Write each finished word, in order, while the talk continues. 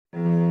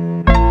Welcome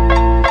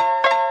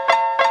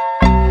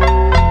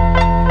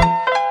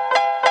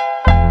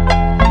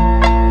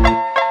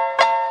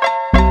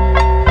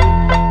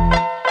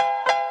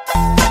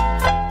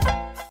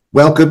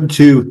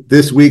to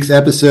this week's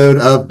episode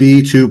of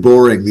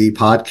B2Boring, the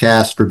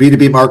podcast for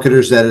B2B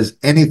marketers that is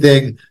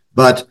anything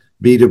but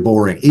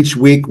B2Boring. Each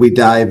week we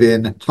dive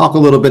in, talk a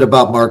little bit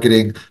about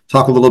marketing,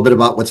 talk a little bit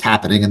about what's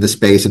happening in the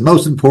space, and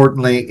most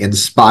importantly,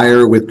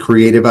 inspire with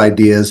creative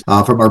ideas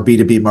from our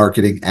B2B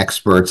marketing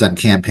experts on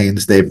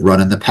campaigns they've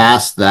run in the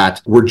past that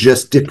were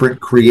just different,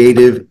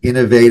 creative,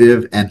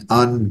 innovative, and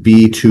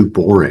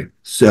un-B2Boring.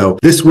 So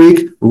this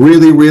week,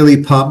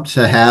 really pumped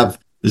to have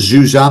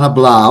Zsuzsanna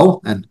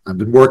Blau, and I've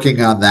been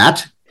working on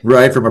that,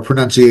 right, from a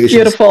pronunciation.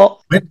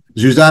 Beautiful. Standpoint.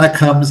 Zsuzsanna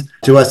comes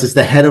to us as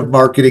the head of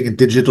marketing and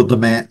digital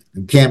demand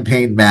and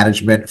campaign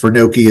management for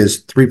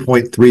Nokia's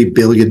 $3.3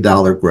 billion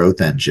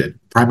growth engine,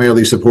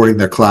 primarily supporting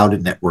their cloud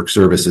and network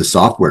services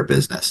software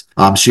business.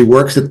 She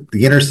works at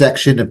the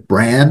intersection of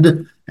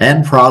brand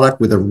and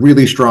product with a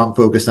really strong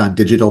focus on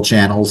digital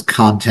channels,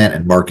 content,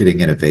 and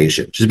marketing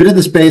innovation. She's been in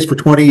the space for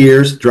 20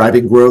 years,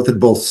 driving growth in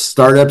both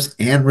startups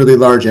and really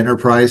large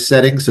enterprise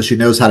settings, so she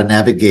knows how to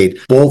navigate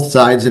both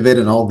sides of it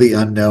and all the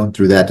unknown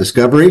through that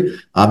discovery.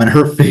 And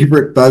her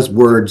favorite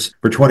buzzwords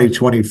for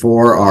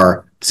 2024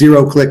 are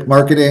zero-click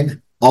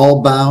marketing,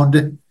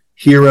 all-bound,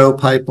 hero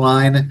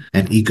pipeline,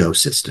 and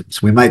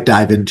ecosystems. We might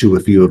dive into a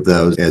few of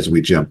those as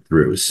we jump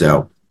through.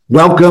 So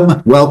welcome,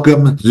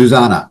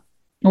 Zsuzsanna.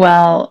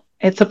 Well,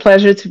 it's a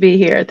pleasure to be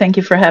here. Thank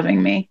you for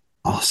having me.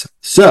 Awesome.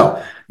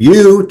 So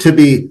you, to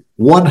be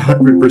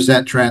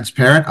 100%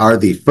 transparent, are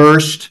the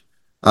first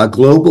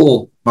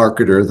global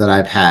marketer that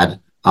I've had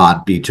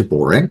on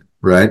B2Boring,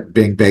 right,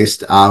 being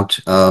based out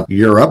of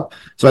Europe.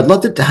 So I'd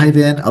love to dive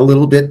in a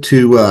little bit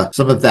to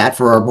some of that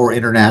for our more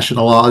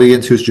international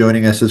audience who's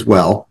joining us as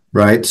well,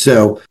 right?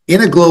 So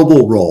in a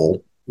global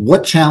role,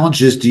 what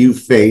challenges do you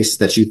face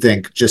that you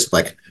think just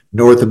like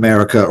North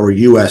America or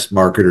US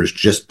marketers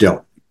just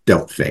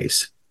don't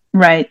face?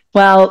 Right.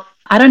 Well,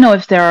 I don't know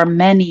if there are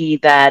many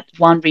that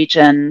one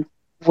region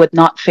would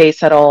not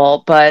face at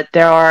all, but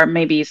there are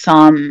maybe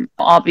some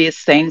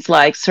obvious things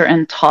like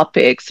certain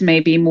topics may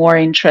be more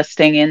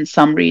interesting in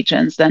some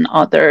regions than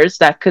others.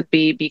 That could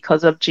be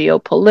because of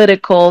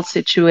geopolitical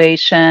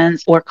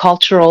situations or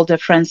cultural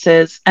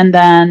differences. And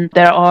then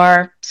there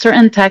are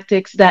certain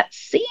tactics that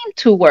seem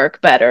to work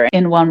better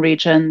in one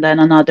region than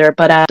another,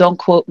 but don't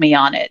quote me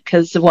on it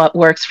because what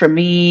works for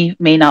me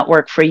may not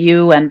work for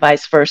you and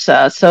vice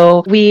versa.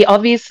 So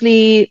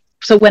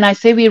when I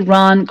say we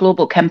run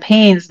global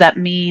campaigns, that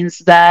means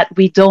that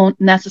we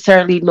don't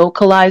necessarily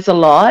localize a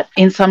lot.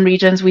 In some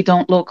regions, we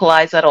don't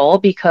localize at all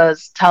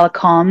because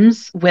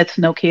telecoms with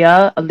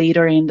Nokia, a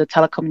leader in the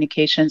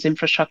telecommunications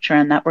infrastructure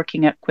and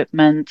networking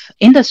equipment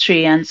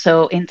industry. And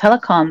so in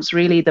telecoms,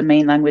 really the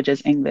main language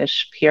is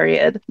English,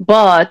 period.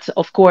 But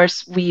of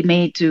course, we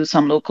may do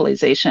some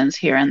localizations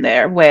here and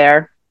there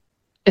where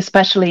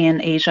especially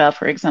in Asia,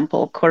 for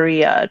example,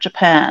 Korea,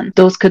 Japan,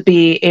 those could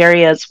be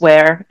areas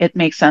where it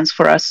makes sense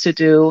for us to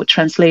do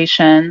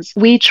translations.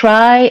 We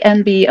try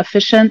and be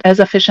efficient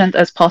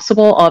as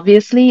possible,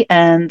 obviously,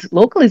 and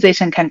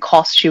localization can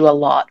cost you a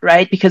lot,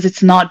 right? Because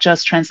it's not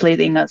just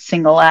translating a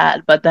single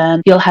ad, but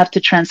then you'll have to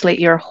translate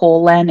your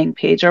whole landing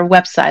page or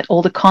website,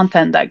 all the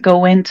content that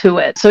go into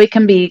it. So it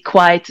can be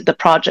quite the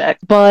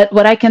project. But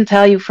what I can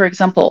tell you, for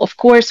example, of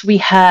course, we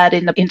had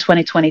in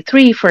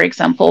 2023, for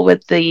example,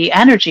 with the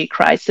energy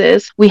crisis,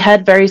 we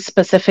had very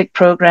specific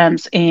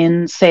programs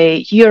in,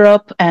 say,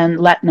 Europe and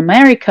Latin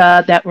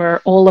America that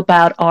were all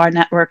about our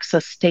network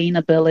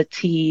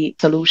sustainability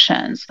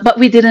solutions. But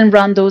we didn't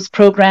run those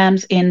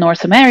programs in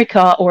North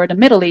America or the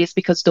Middle East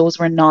because those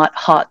were not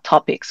hot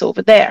topics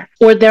over there.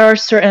 Or there are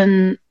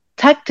certain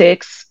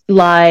tactics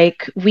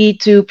like we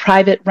do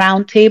private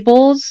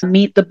roundtables,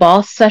 meet the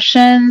boss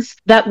sessions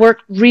that work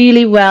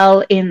really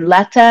well in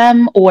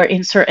LATAM or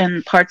in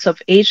certain parts of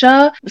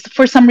Asia.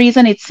 For some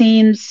reason, it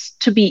seems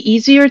to be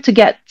easier to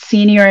get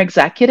senior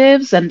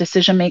executives and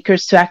decision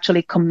makers to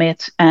actually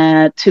commit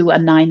to a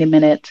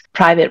 90-minute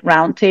private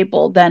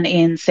roundtable than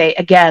in, say,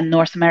 again,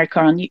 North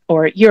America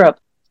or Europe.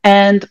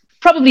 And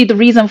probably the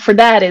reason for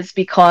that is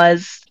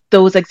because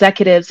those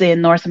executives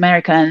in North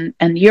America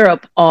and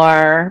Europe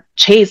are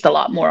chased a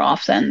lot more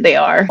often. They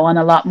are on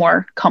a lot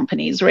more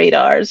companies'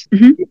 radars.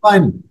 Mm-hmm. Do you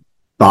find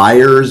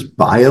buyers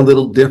buy a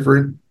little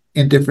different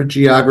in different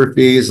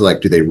geographies?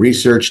 Like, do they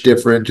research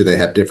different? Do they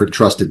have different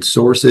trusted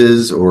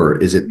sources?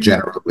 Or is it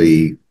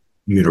generally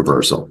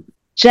universal?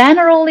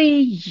 Generally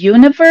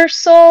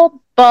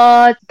universal,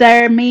 but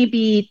there may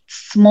be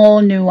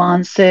small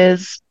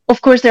nuances. Of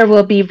course, there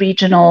will be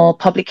regional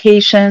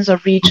publications or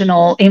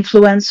regional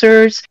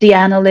influencers, the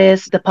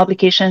analysts, the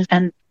publications,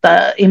 and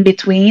the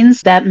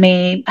in-betweens that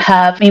may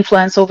have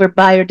influence over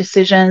buyer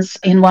decisions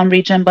in one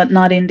region but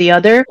not in the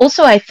other.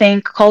 Also, I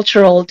think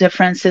cultural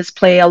differences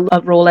play a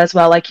role as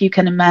well. Like you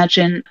can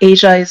imagine,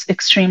 Asia is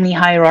extremely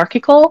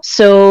hierarchical.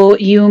 So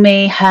you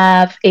may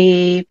have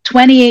a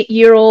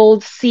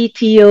 28-year-old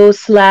CTO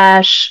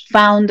slash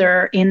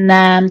founder in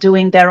NAM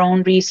doing their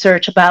own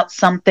research about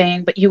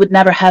something, but you would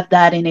never have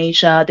that in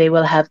Asia. They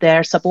will have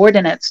their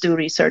subordinates do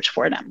research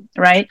for them,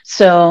 right?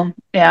 So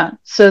yeah,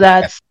 so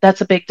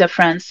that's a big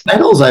difference.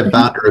 Titles I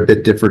found are a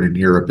bit different in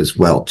Europe as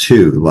well,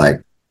 too.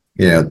 Like,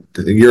 in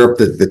Europe,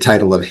 the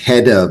title of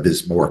head of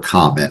is more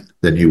common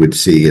than you would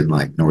see in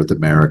like North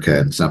America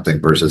and something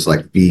versus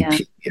like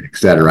VP, et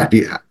cetera.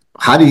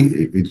 How do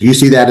you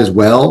see that as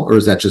well, or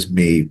is that just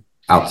me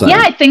outside?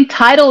 Yeah, I think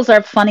titles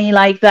are funny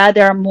like that.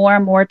 There are more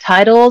and more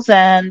titles,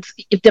 and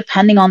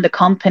depending on the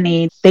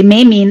company, they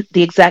may mean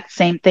the exact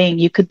same thing.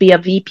 You could be a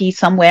VP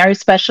somewhere,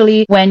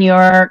 especially when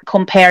you're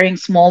comparing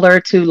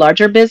smaller to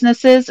larger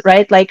businesses,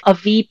 right? Like a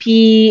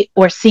VP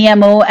or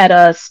CMO at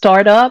a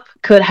startup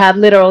could have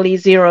literally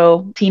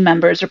 0 team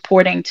members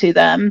reporting to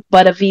them,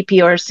 but a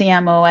VP or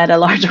CMO at a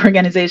large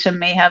organization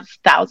may have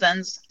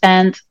thousands.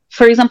 And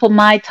for example,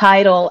 my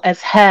title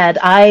as head,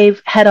 I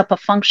head up a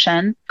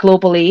function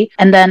globally.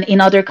 And then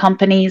in other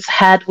companies,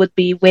 head would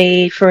be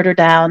way further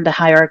down the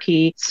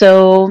hierarchy.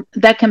 So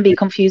that can be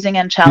confusing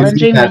and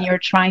challenging when you're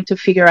trying to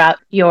figure out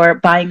your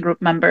buying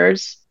group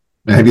members.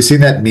 Have you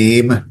seen that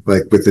meme,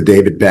 like with the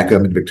David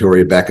Beckham and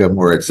Victoria Beckham,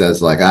 where it says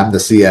like, I'm the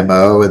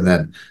CMO, and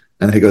then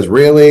he goes,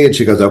 really? And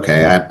she goes,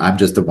 okay, I'm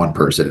just the one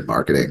person in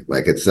marketing.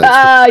 Like it's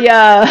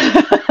yeah.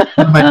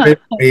 One of my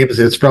favorite memes.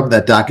 It's from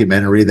that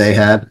documentary they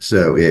had.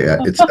 So yeah,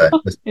 it's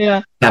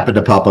yeah. happened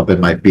to pop up in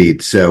my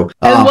feed. So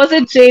and was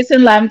it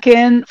Jason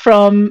Lamkin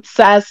from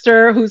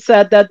SaaStr who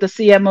said that the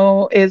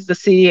CMO is the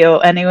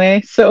CEO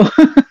anyway? So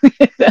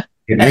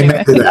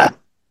amen to that.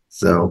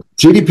 So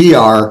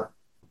GDPR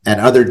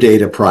and other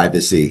data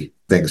privacy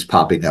things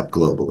popping up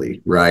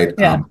globally, right?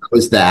 Yeah. How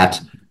is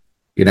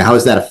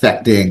that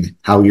affecting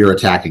how you're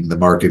attacking the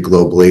market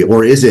globally,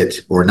 or is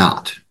it or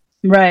not?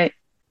 Right.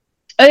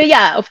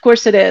 Yeah, of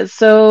course it is.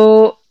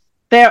 So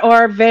there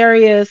are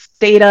various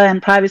data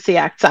and privacy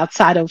acts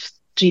outside of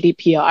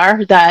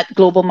GDPR that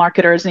global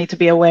marketers need to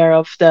be aware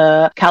of.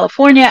 The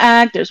California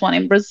Act, there's one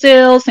in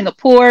Brazil,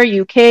 Singapore,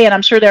 UK, and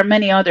I'm sure there are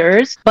many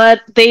others,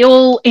 but they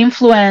all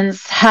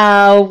influence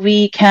how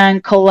we can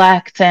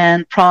collect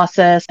and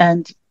process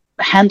and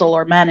handle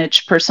or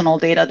manage personal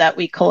data that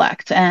we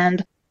collect.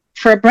 And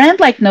for a brand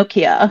like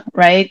Nokia,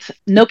 right,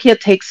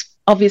 Nokia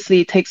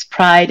obviously takes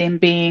pride in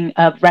being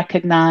a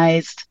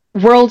recognized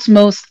world's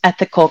most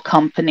ethical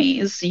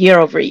companies year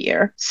over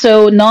year.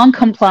 So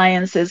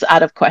non-compliance is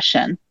out of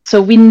question.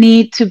 So we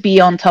need to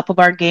be on top of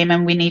our game,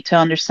 and we need to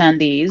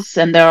understand these.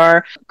 And there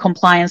are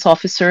compliance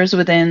officers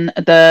within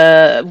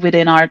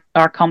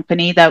our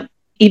company, that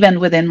even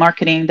within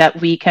marketing, that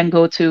we can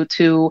go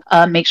to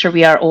make sure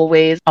we are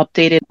always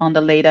updated on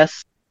the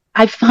latest.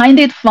 I find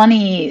it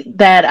funny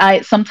that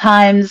I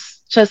sometimes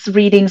just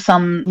reading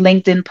some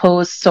LinkedIn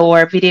posts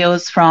or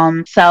videos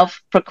from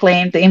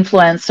self-proclaimed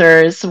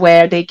influencers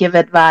where they give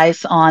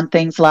advice on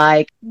things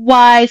like,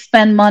 why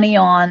spend money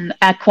on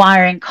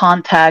acquiring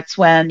contacts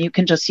when you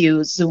can just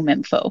use Zoom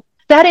info?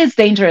 That is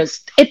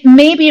dangerous. It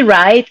may be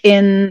right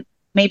in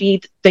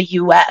maybe the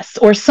US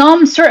or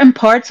some certain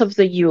parts of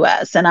the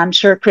US. And I'm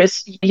sure,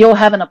 Chris, you'll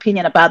have an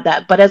opinion about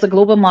that. But as a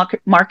global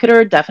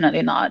marketer,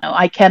 definitely not. No,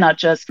 I cannot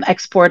just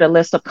export a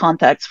list of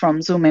contacts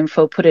from Zoom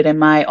Info, put it in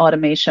my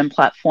automation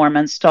platform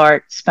and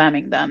start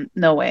spamming them.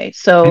 No way.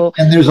 So,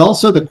 and there's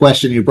also the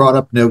question you brought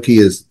up,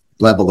 Nokia's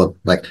level of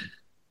like,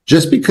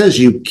 just because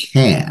you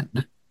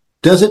can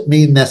doesn't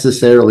mean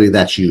necessarily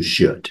that you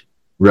should.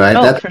 Right.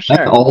 Oh, for sure.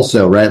 That's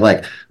also right.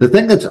 Like the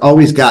thing that's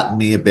always gotten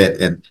me a bit,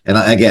 and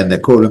again, the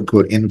quote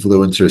unquote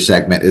influencer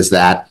segment is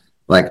that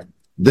like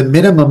the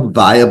minimum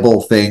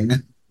viable thing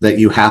that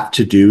you have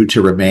to do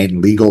to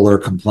remain legal or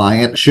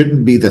compliant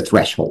shouldn't be the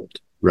threshold.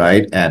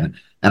 Right. And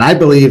I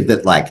believe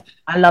that, like,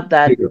 I love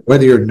that.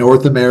 Whether you're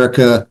North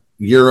America,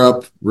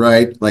 Europe,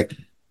 right, like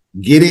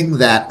getting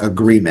that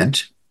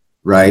agreement,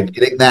 right,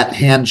 getting that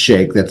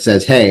handshake that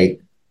says, hey,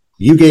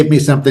 you gave me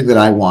something that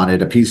I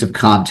wanted, a piece of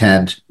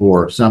content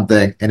or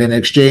something, and in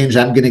exchange,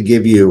 I'm going to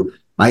give you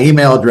my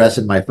email address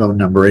and my phone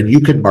number, and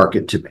you can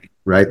market to me,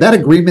 right? That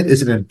agreement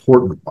is an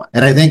important one.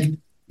 And I think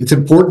it's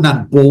important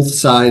on both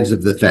sides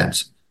of the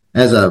fence.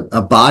 As a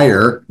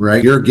buyer,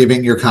 right, you're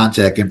giving your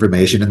contact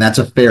information, and that's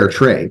a fair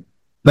trade.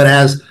 But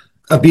as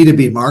a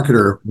B2B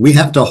marketer, we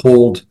have to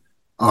hold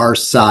our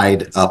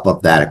side up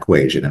of that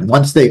equation. And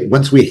once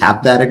we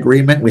have that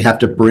agreement, we have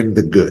to bring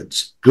the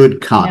goods,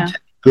 good content. Yeah.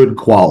 Good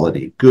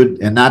quality, good,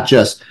 and not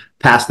just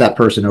pass that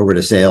person over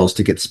to sales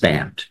to get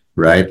spammed,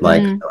 right?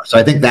 Like, so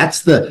I think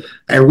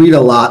I read a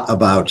lot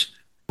about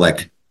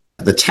like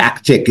the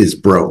tactic is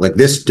broke, like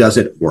this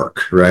doesn't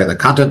work, right? The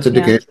content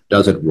syndication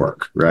doesn't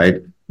work,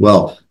 right?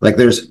 Well, like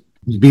there's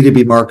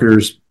B2B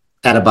marketers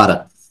at about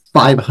a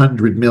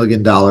 $500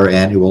 million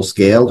annual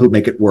scale who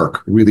make it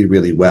work really,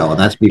 really well. And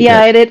that's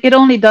because it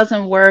only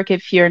doesn't work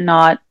if you're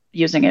not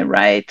using it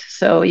right.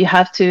 So you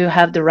have to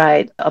have the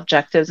right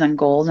objectives and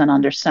goals and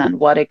understand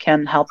what it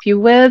can help you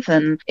with.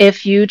 And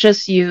if you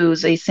just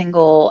use a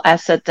single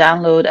asset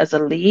download as a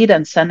lead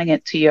and sending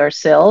it to your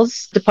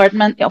sales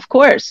department, of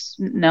course,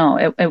 no,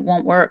 it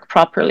won't work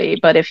properly.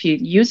 But if you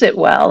use it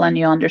well and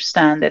you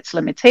understand its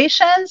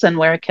limitations and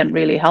where it can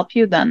really help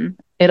you, then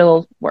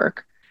it'll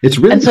work. It's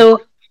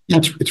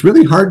it's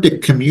really hard to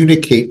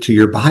communicate to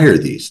your buyer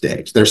these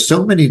days. There's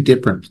so many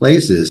different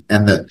places,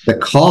 and the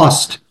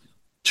cost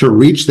to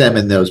reach them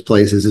in those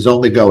places is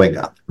only going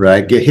up,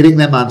 right? Hitting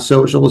them on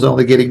social is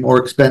only getting more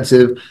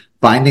expensive.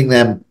 Finding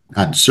them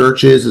on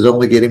searches is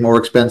only getting more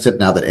expensive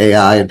now that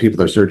AI and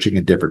people are searching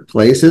in different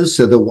places.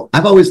 So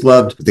I've always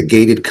loved the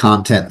gated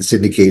content, the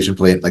syndication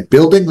plan, like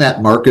building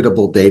that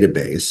marketable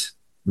database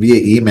via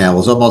email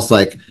is almost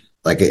like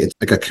it's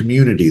like a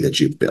community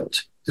that you've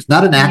built. It's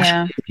not an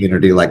actual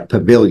community like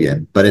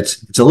Pavilion, but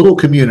it's a little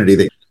community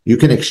that you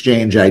can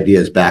exchange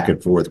ideas back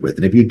and forth with.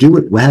 And if you do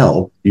it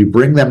well, you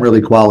bring them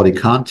really quality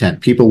content,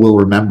 people will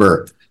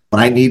remember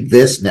when I need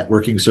this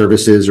networking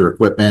services or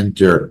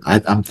equipment, or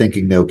I'm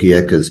thinking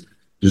Nokia because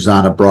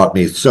Zsuzsanna brought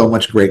me so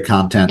much great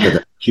content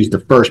that she's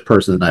the first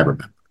person that I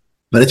remember.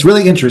 But it's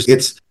really interesting.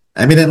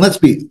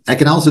 And I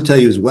can also tell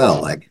you as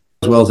well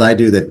as I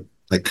do, that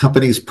like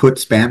companies put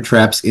spam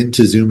traps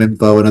into Zoom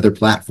Info and other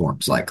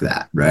platforms like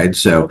that, right?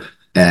 So,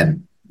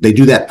 and they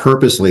do that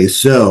purposely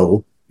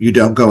so you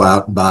don't go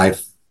out and buy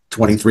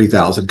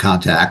 23,000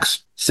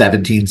 contacts,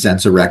 17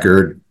 cents a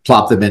record,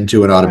 plop them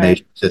into an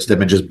automation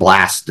system and just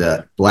blast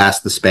the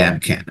spam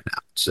cannon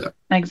out. So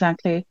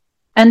exactly.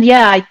 And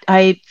yeah,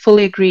 I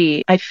fully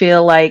agree. I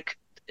feel like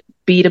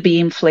B2B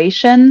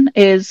inflation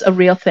is a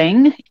real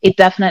thing. It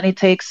definitely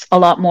takes a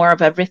lot more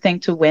of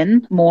everything to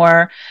win,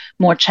 more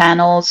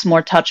channels,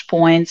 more touch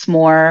points,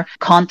 more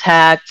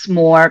contacts,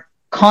 more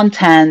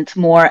content,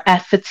 more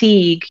ad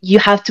fatigue. You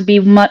have to be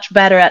much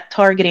better at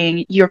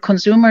targeting. Your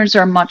consumers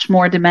are much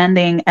more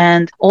demanding.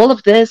 And all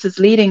of this is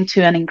leading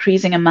to an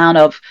increasing amount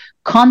of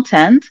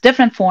content,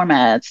 different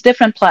formats,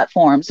 different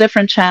platforms,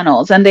 different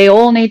channels, and they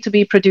all need to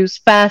be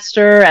produced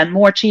faster and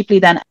more cheaply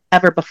than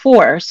ever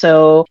before.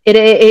 So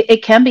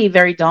it can be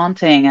very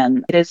daunting,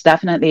 and it is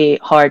definitely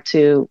hard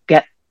to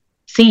get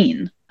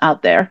seen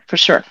out there for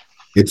sure.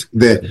 It's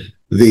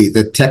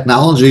the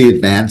technology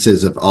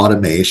advances of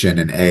automation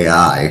and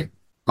AI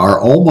are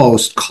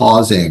almost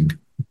causing,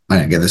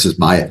 and again,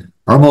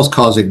 are almost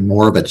causing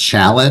more of a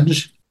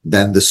challenge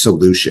than the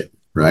solution,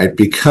 right?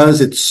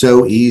 Because it's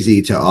so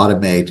easy to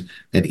automate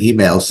an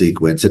email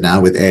sequence. And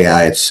now with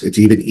AI, it's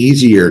even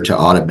easier to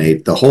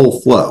automate the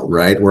whole flow,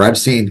 right? Where I've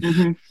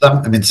seen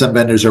some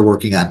vendors are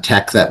working on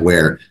tech that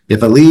where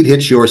if a lead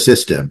hits your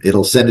system,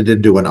 it'll send it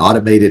into an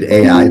automated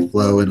AI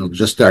flow and it'll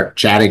just start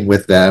chatting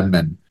with them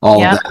and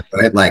all of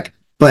that, right?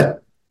 But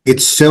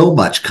it's so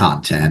much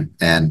content.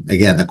 And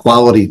again, the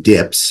quality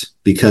dips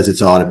because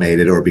it's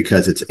automated or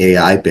because it's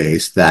AI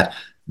based that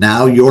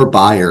now your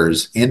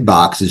buyer's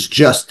inbox is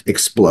just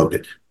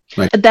exploded.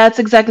 That's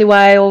exactly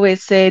why I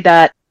always say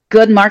that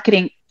good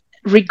marketing,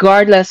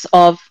 regardless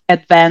of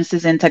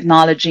advances in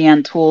technology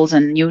and tools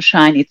and new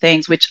shiny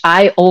things, which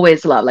I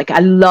always love. Like I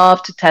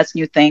love to test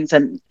new things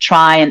and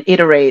try and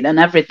iterate and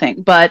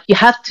everything. But you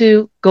have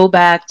to go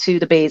back to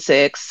the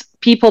basics.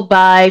 People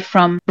buy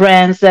from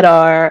brands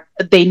that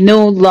they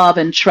know, love,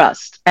 and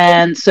trust.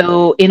 And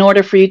so in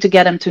order for you to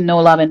get them to know,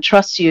 love, and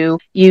trust you,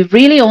 you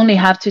really only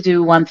have to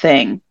do one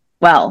thing.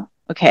 Well,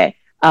 okay.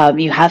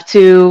 You have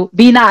to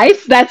be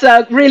nice. That's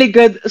a really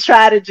good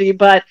strategy,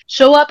 but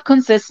show up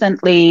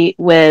consistently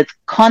with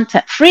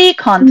content, free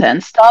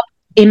content. Stop.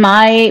 In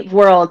my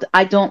world,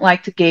 I don't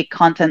like to gate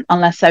content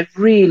unless I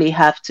really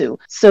have to.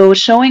 So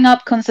showing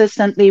up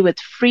consistently with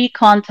free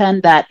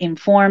content that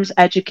informs,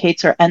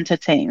 educates, or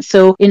entertains.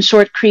 So in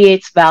short,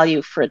 creates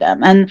value for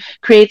them and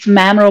creates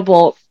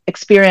memorable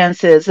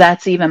experiences.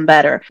 That's even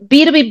better.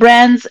 B2B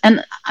brands,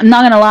 and I'm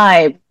not going to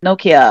lie,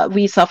 Nokia,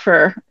 we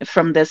suffer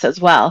from this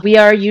as well. We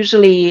are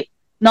usually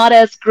not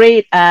as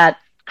great at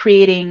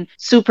creating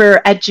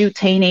super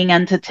edutaining,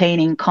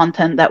 entertaining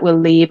content that will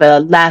leave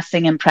a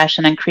lasting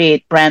impression and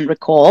create brand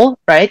recall,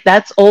 right?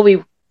 That's all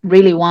we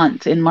really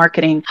want in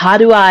marketing. How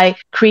do I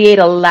create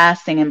a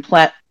lasting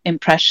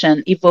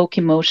impression, evoke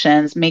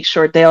emotions, make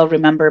sure they'll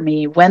remember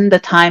me when the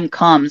time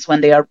comes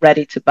when they are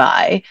ready to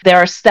buy? There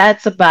are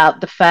stats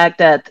about the fact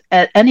that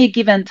at any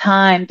given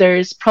time,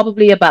 there's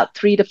probably about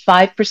 3 to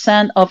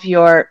 5% of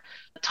your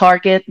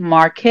target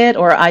market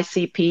or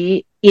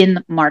ICP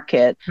in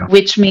market,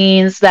 which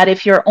means that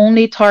if you're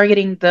only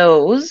targeting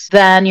those,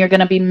 then you're going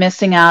to be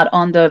missing out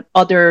on the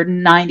other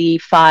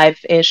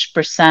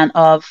 95-ish%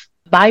 of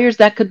buyers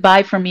that could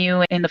buy from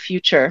you in the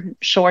future,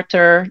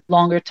 shorter,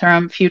 longer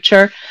term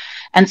future.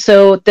 And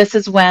so this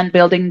is when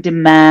building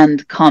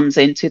demand comes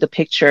into the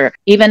picture.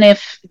 Even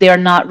if they're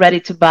not ready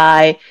to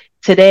buy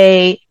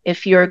today,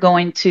 if you're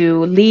going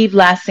to leave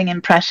lasting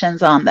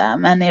impressions on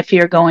them, and if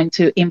you're going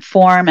to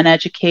inform and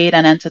educate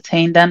and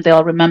entertain them,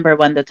 they'll remember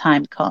when the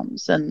time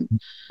comes. And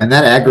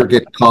that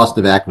aggregate cost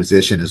of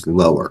acquisition is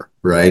lower,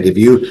 right?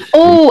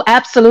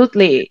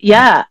 Absolutely.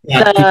 Yeah.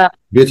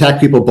 You attack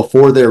people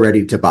before they're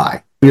ready to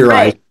buy. Your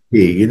Right. IP,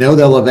 you know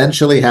they'll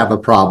eventually have a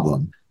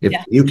problem. If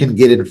Yeah. you can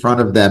get in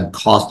front of them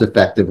cost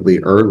effectively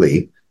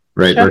early,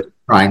 right? Sure. Or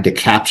trying to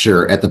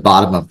capture at the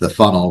bottom of the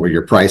funnel where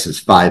your price is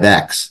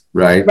 5x,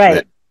 right?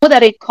 Right. Know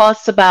that it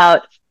costs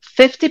about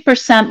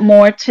 50%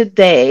 more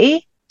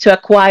today to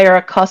acquire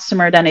a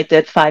customer than it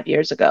did 5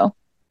 years ago.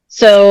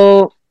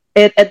 So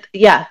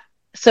yeah.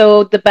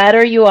 So the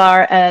better you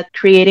are at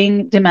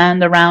creating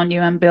demand around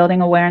you and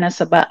building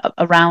awareness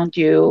around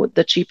you,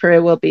 the cheaper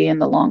it will be in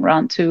the long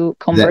run to That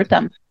convert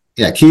them.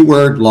 Yeah,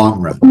 keyword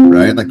long run,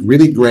 right? Like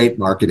really great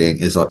marketing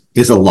is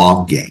a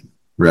long game,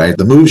 right?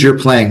 The moves you're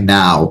playing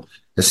now,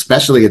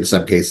 especially in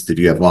some cases if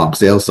you have long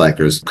sales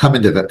cycles, come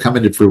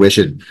into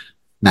fruition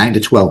 9 to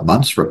 12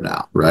 months from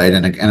now, right?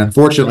 And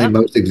unfortunately, Yeah.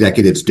 most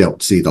executives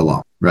don't see the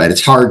long, right?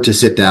 It's hard to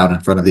sit down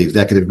in front of the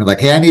executive and be like,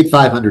 "Hey, I need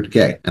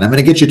 500K, and I'm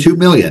going to get you 2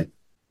 million,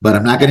 but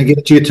I'm not going to get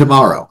it to you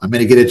tomorrow. I'm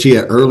going to get it to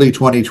you early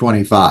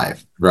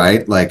 2025,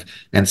 right?" Like,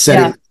 and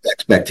setting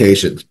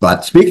expectations.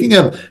 But speaking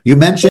of, you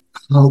mentioned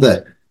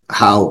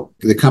how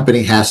the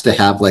company has to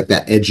have like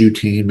that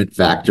edutainment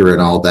factor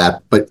and all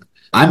that. But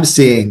I'm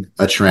seeing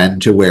a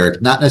trend to where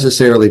it's not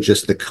necessarily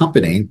just the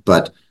company,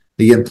 but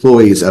the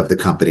employees of the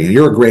company. And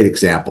you're a great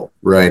example,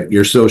 right?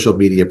 Your social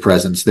media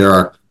presence. There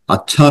are a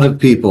ton of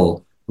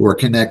people who are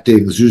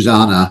connecting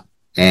Zsuzsanna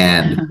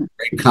and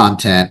great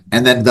content,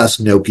 and then thus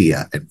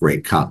Nokia and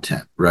great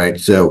content, right?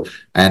 So,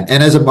 and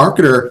as a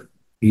marketer,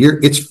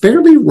 it's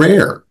fairly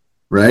rare,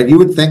 right? You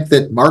would think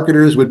that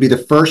marketers would be the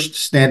first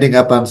standing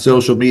up on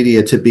social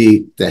media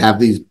to have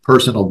these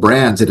personal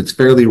brands, and it's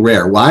fairly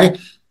rare. Why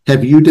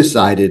have you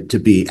decided to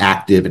be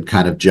active and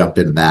kind of jump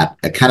in that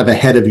kind of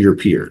ahead of your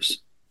peers?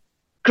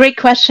 Great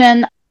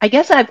question. I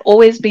guess I've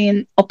always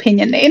been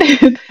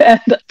opinionated,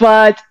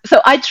 but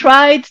so I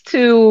tried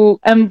to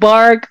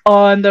embark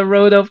on the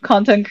road of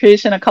content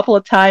creation a couple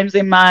of times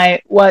in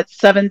my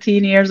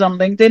 17 years on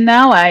LinkedIn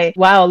now.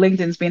 Wow,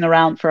 LinkedIn's been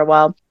around for a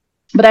while.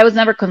 But I was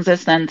never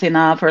consistent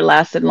enough or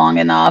lasted long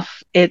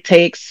enough.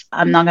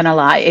 I'm not going to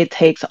lie, it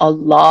takes a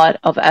lot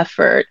of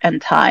effort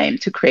and time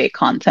to create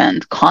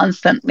content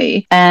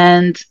constantly.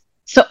 And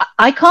so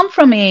I come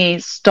from a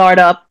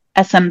startup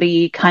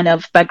SMB kind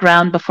of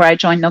background before I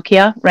joined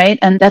Nokia, right?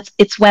 And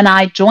it's when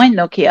I joined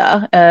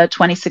Nokia,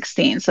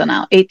 2016, so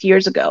now 8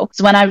 years ago.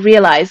 It's when I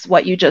realized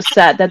what you just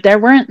said, that there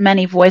weren't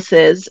many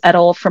voices at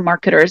all for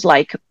marketers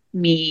like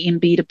me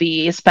in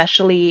B2B,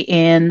 especially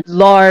in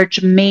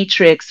large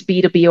matrix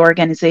B2B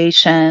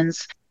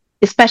organizations,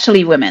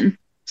 especially women.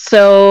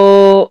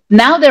 So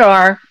now there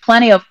are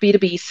plenty of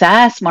B2B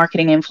SaaS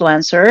marketing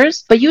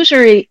influencers, but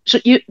usually,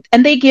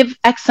 and they give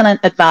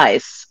excellent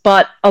advice,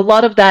 but a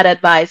lot of that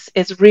advice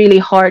is really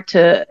hard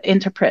to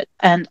interpret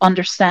and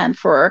understand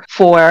for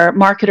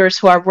marketers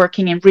who are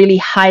working in really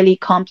highly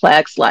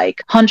complex,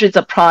 like hundreds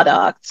of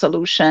product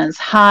solutions,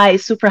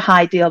 super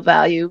high deal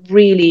value,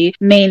 really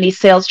mainly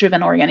sales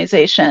driven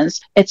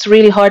organizations. It's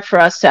really hard for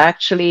us to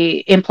actually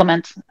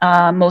implement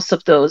most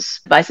of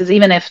those advices,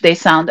 even if they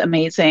sound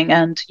amazing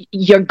and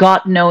your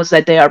gut knows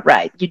that they are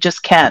right. You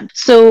just can't.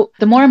 So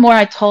the more and more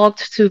I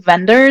talked to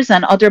vendors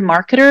and other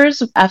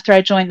marketers after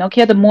I joined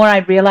Nokia, the more I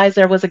realized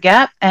there was a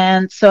gap.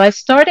 And so I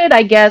started,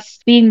 I guess,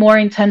 being more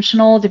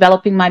intentional,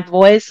 developing my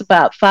voice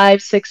about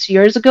 5-6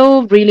 years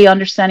ago, really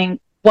understanding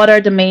what are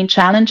the main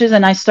challenges.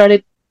 And I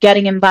started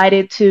getting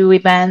invited to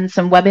events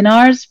and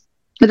webinars.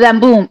 But then,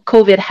 boom,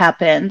 COVID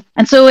happened.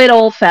 And so it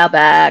all fell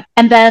back.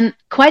 And then,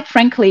 quite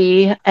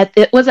frankly,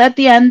 it was at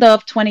the end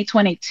of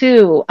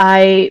 2022,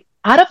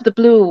 out of the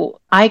blue,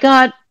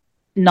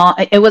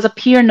 it was a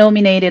peer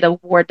nominated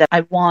award that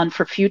I won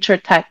for Future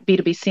Tech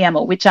B2B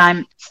CMO, which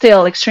I'm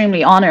still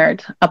extremely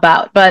honored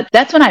about. But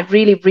that's when I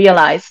really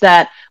realized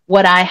that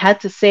what I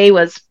had to say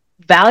was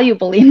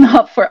valuable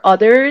enough for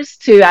others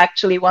to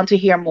actually want to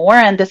hear more.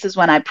 And this is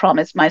when I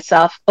promised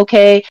myself,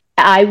 okay,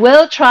 I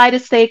will try to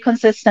stay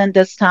consistent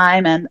this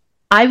time, and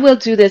I will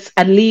do this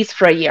at least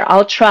for a year.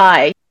 I'll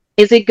try.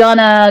 Is it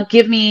gonna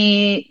give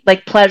me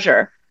like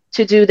pleasure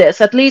to do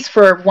this at least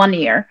for 1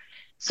 year?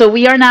 So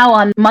we are now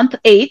on month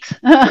 8.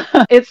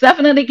 It's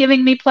definitely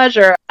giving me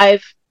pleasure.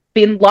 I've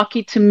been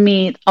lucky to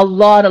meet a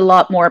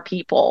lot more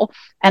people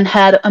and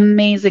had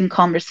amazing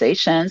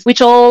conversations,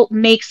 which all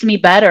makes me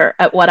better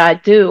at what I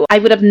do. I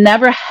would have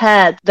never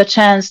had the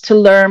chance to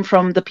learn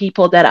from the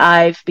people that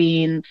I've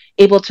been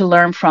able to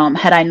learn from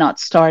had I not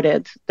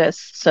started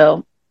this.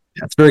 So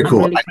that's very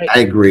cool. Really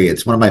I agree.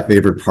 It's one of my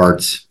favorite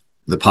parts.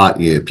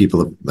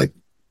 People like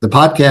the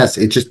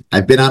podcast.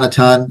 I've been on a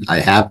ton. I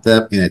have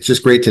them, and it's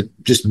just great to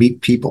just meet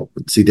people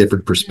and see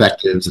different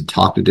perspectives and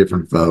talk to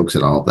different folks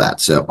and all of that.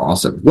 So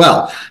awesome.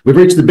 Well, we've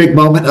reached the big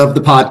moment of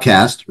the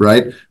podcast,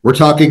 right? We're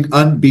talking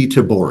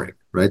B2Boring,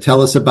 right?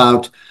 Tell us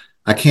about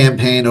a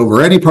campaign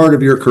over any part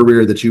of your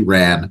career that you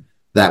ran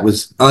that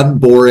was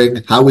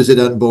unboring. How was it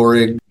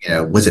unboring?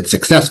 Was it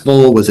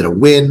successful? Was it a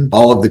win?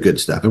 All of the good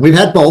stuff. And we've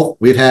had both.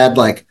 We've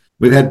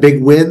had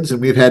big wins and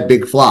we've had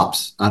big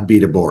flops on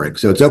B2Boring.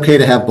 So it's okay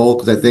to have both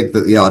because I think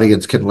that the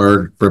audience can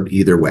learn from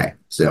either way.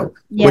 So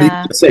What do you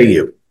say,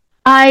 you?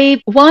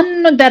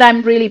 One that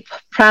I'm really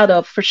proud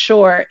of for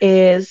sure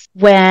is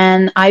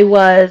when I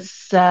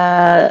was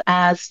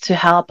asked to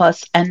help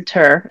us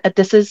enter,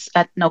 this is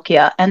at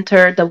Nokia,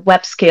 enter the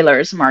web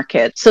scalers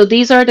market. So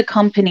these are the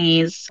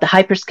companies, the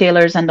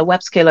hyperscalers and the web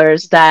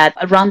scalers that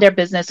run their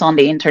business on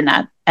the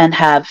internet and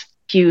have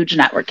huge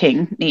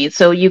networking needs.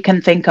 So you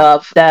can think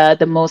of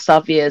the most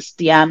obvious,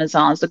 the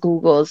Amazons, the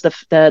Googles,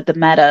 the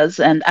Metas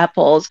and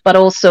Apples, but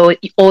also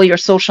all your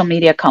social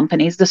media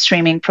companies, the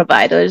streaming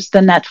providers, the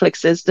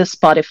Netflixes, the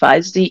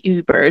Spotifys, the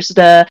Ubers,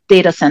 the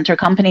data center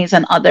companies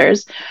and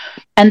others.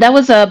 And that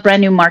was a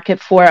brand new market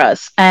for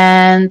us.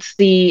 And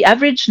the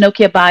average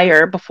Nokia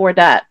buyer before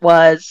that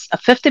was a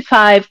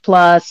 55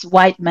 plus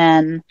white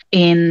man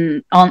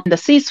on the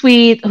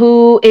C-suite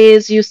who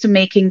is used to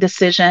making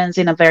decisions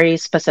in a very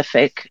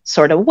specific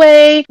sort of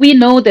way. We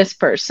know this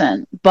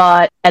person,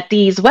 but at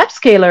these web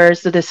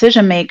scalers, the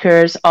decision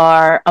makers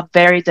are a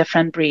very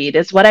different breed.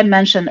 It's what I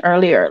mentioned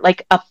earlier,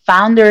 like a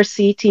founder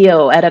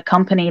CTO at a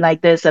company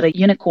like this, at a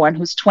unicorn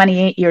who's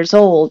 28 years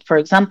old, for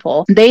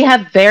example, they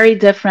have very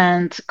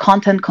different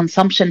content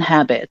consumption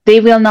habit.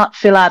 They will not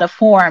fill out a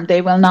form.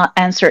 They will not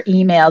answer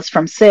emails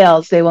from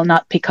sales. They will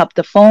not pick up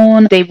the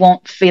phone. They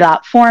won't fill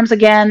out forms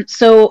again.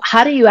 So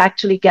how do you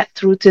actually get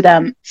through to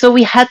them? So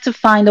we had to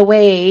find a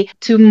way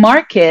to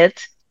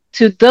market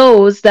to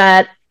those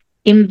that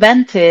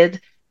invented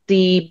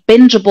the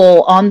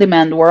bingeable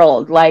on-demand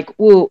world. Like,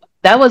 ooh,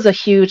 that was a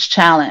huge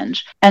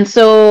challenge. And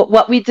so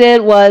what we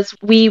did was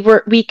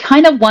we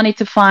kind of wanted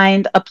to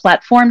find a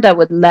platform that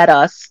would let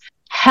us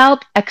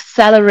help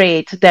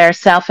accelerate their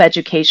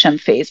self-education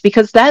phase,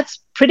 because that's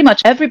pretty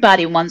much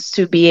everybody wants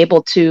to be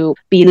able to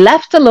be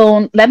left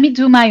alone. Let me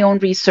do my own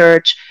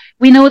research.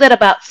 We know that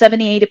about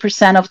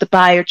 70-80% of the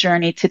buyer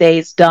journey today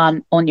is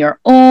done on your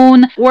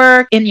own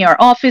work, in your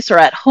office or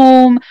at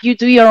home. You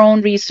do your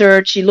own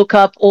research. You look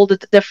up all the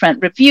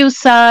different review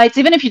sites,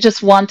 even if you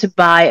just want to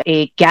buy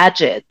a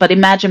gadget. But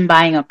imagine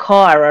buying a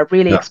car or a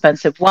really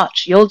expensive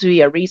watch. You'll do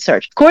your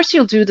research. Of course,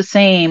 you'll do the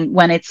same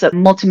when it's a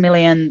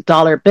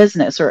multi-million-dollar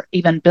business or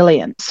even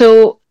billion.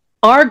 So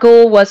our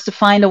goal was to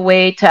find a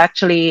way to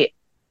actually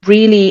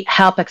really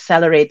help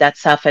accelerate that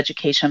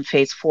self-education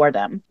phase for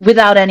them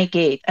without any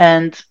gate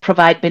and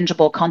provide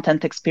bingeable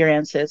content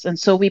experiences. And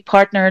so we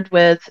partnered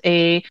with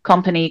a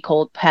company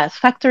called Path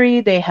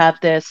Factory. They have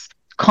this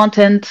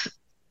content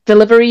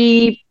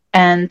delivery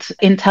and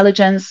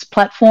intelligence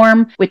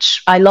platform,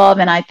 which I love,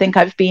 and I think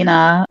I've been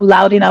a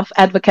loud enough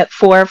advocate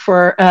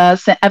for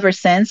ever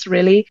since,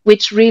 really,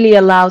 which really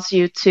allows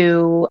you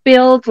to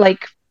build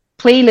like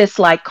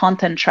playlist-like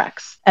content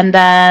tracks, and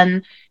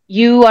then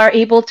you are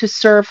able to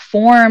serve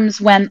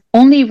forms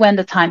only when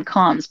the time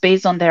comes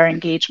based on their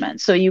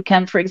engagement. So you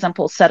can, for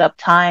example, set up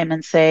time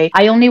and say,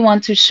 I only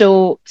want to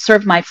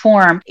serve my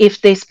form if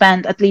they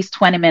spend at least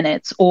 20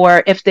 minutes,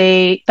 or if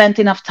they spent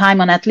enough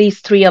time on at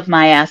least 3 of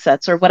my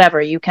assets, or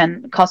whatever. You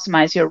can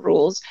customize your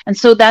rules. And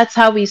so that's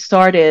how we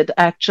started,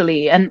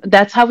 actually. And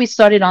that's how we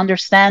started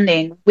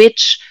understanding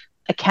which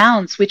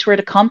accounts, which were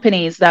the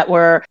companies that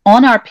were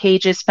on our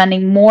pages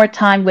spending more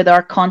time with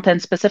our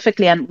content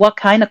specifically, and what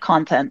kind of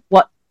content,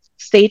 what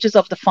stages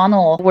of the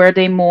funnel, were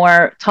they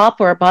more top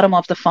or bottom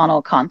of the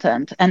funnel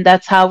content. And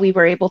that's how we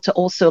were able to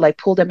also like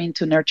pull them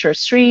into nurture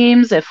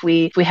streams if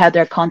we had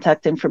their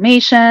contact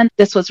information.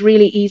 This was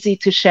really easy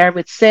to share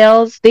with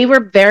sales. They were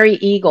very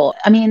eager.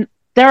 I mean,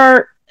 there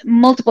are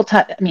multiple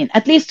types,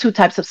 at least 2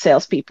 types of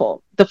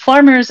salespeople, the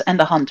farmers and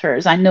the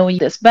hunters. I know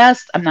this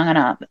best. I'm not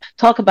going to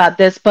talk about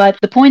this, but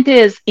the point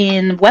is,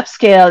 in web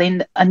scale,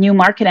 in a new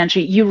market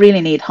entry, you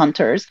really need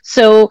hunters.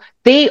 So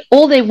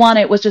all they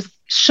wanted was just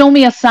show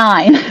me a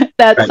sign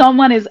that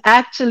someone is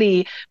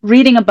actually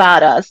reading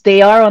about us.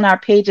 They are on our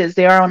pages,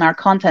 they are on our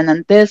content,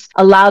 and this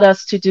allowed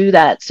us to do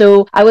that.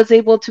 So I was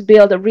able to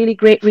build a really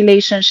great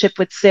relationship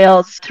with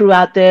sales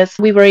throughout this.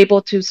 We were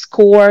able to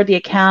score the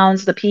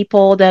accounts, the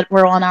people that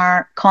were on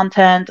our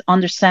content,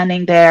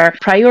 understanding their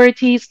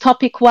priorities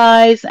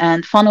topic-wise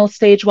and funnel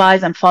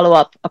stage-wise, and follow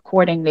up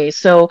accordingly.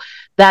 So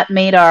that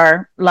made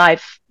our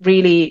life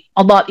really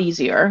a lot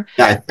easier.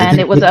 And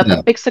it was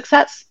a big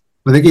success.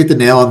 I think you hit the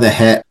nail on the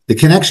head. The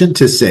connection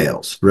to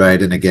sales, right?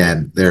 And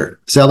again,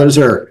 sellers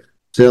are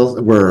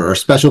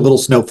special little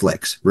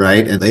snowflakes,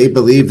 right? And they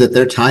believe that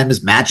their time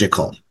is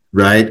magical,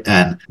 right?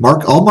 And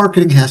all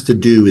marketing has to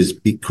do is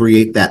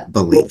create that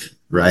belief,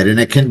 right? And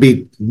it can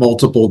be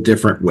multiple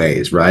different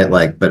ways, right?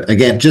 But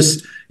again,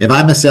 just if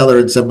I'm a seller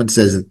and someone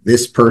says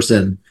this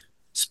person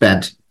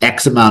spent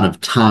X amount of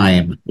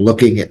time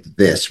looking at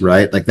this,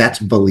 right? Like that's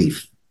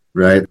belief,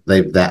 right?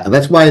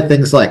 That's why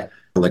things like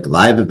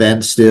live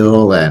events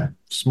still, and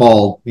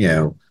small,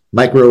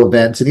 micro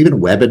events, and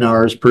even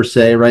webinars per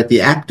se, right?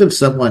 The act of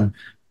someone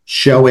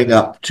showing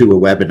up to a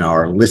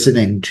webinar,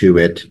 listening to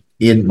it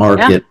in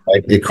market,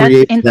 right? It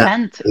creates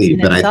that belief.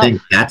 And I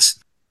think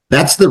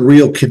that's the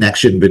real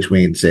connection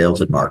between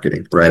sales and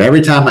marketing, right?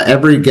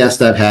 Every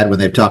guest I've had, when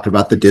they've talked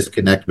about the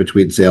disconnect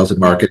between sales and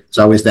marketing, it's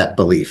always that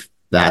belief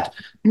that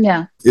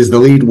is the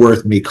lead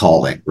worth me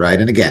calling, right?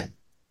 And again,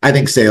 I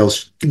think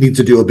sales needs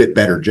to do a bit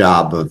better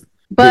job of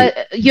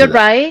But you're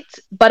right.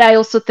 But I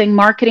also think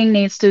marketing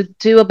needs to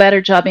do a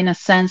better job in a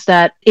sense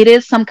that it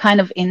is some kind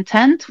of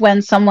intent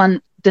when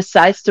someone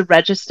decides to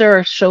register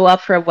or show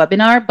up for a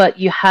webinar, but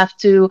you have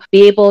to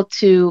be able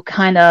to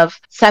kind of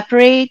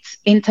separate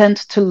intent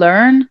to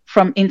learn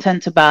from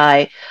intent to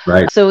buy.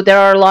 Right. So there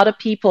are a lot of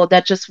people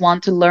that just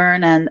want to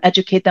learn and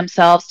educate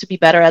themselves to be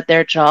better at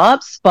their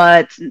jobs,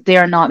 but they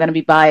are not going to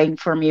be buying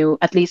from you,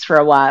 at least for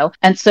a while.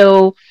 And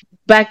so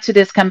back to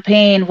this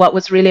campaign, what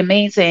was really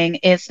amazing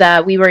is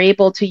that we were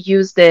able to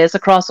use this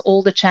across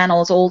all the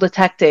channels, all the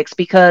tactics,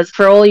 because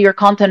for all your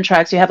content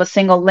tracks, you have a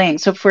single link.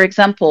 So for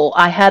example,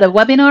 I had a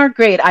webinar,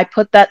 great. I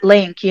put that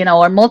link,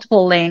 or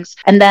multiple links.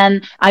 And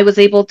then I was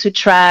able to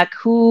track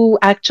who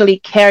actually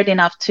cared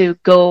enough to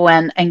go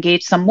and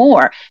engage some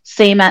more.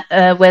 Same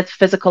with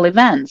physical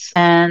events.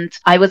 And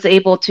I was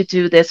able to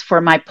do this for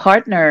my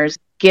partners,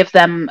 give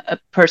them a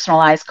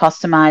personalized,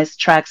 customized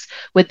tracks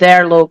with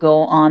their logo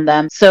on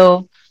them.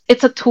 So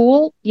it's a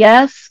tool,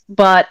 yes,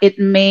 but it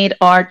made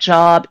our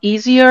job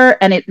easier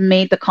and it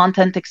made the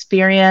content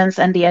experience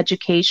and the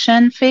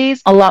education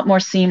phase a lot more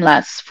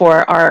seamless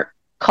for our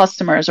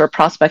customers or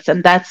prospects.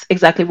 And that's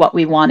exactly what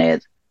we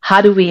wanted.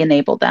 How do we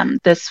enable them?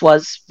 This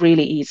was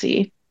really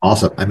easy.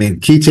 Awesome. I mean,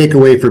 key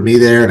takeaway for me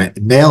there,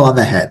 and nail on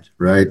the head,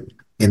 right?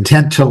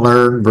 Intent to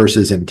learn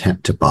versus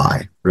intent to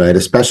buy, right?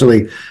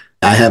 Especially,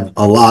 I have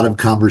a lot of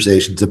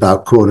conversations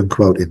about quote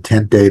unquote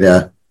intent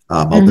data.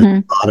 There's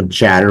a lot of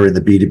chatter in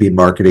the B2B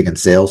marketing and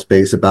sales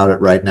space about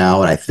it right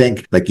now. And I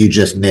think like you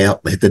just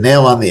hit the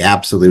nail on the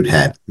absolute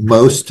head.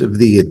 Most of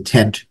the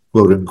intent,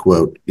 quote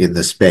unquote, in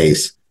the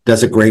space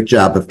does a great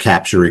job of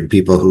capturing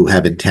people who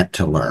have intent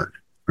to learn,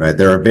 right?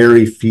 There are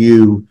very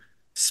few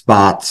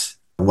spots.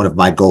 One of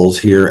my goals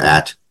here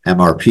at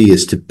MRP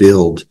is to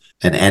build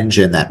an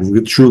engine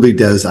that truly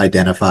does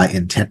identify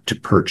intent to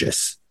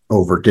purchase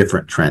over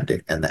different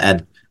trending. And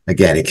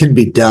again, it can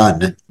be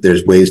done.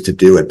 There's ways to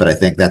do it, but I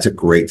think that's a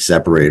great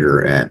separator.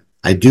 And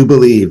I do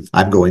believe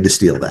I'm going to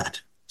steal that.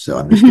 So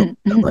I'm just going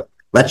to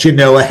let you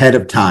know ahead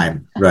of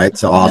time, right?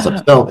 So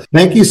awesome. So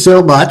thank you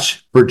so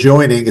much for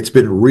joining. It's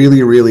been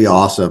really, really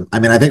awesome. I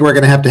mean, I think we're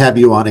going to have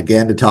you on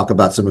again to talk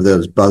about some of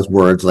those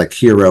buzzwords like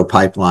hero,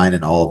 pipeline,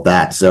 and all of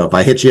that. So if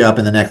I hit you up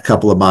in the next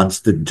couple of months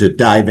to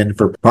dive in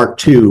for part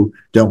 2,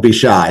 don't be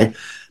shy.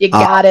 You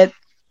got it.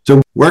 So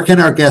where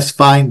can our guests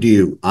find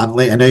you? I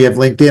know you have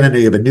LinkedIn. I know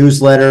you have a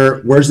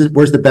newsletter. Where's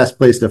the best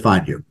place to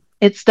find you?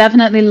 It's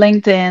definitely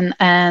LinkedIn,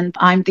 and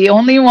I'm the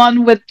only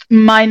one with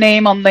my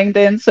name on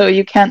LinkedIn, so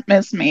you can't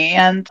miss me.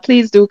 And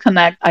please do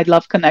connect. I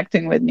love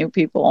connecting with new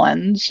people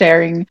and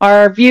sharing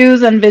our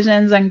views and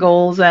visions and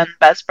goals and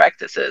best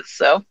practices.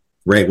 So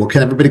great. Well,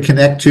 can everybody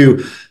connect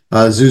to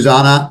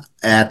Zsuzsanna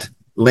at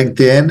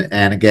LinkedIn?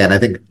 And again, I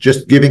think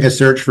just giving a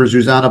search for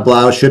Zsuzsanna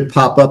Blau should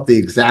pop up the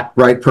exact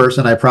right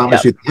person. I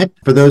promise you that.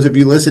 For those of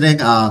you listening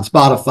on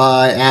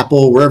Spotify,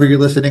 Apple, wherever you're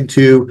listening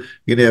to,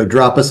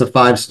 drop us a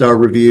 5-star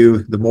review.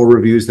 The more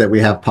reviews that we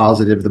have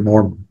positive, the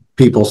more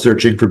people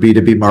searching for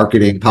B2B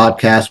marketing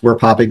podcasts we're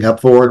popping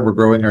up for, and we're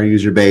growing our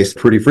user base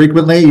pretty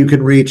frequently. You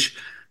can reach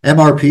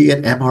MRP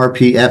at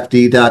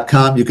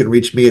mrpfd.com. You can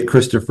reach me at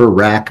Christopher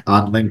Rack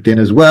on LinkedIn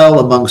as well,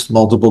 amongst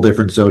multiple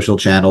different social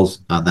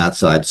channels on that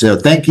side. So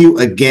thank you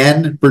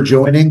again for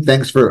joining.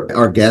 Thanks for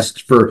our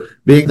guests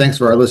thanks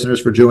for our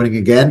listeners for joining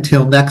again.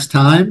 Till next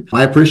time,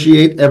 I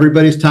appreciate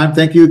everybody's time.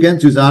 Thank you again,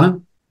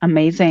 Zsuzsanna.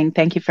 Amazing.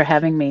 Thank you for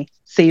having me.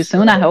 See you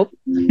soon, I hope.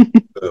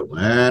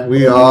 And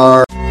we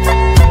are...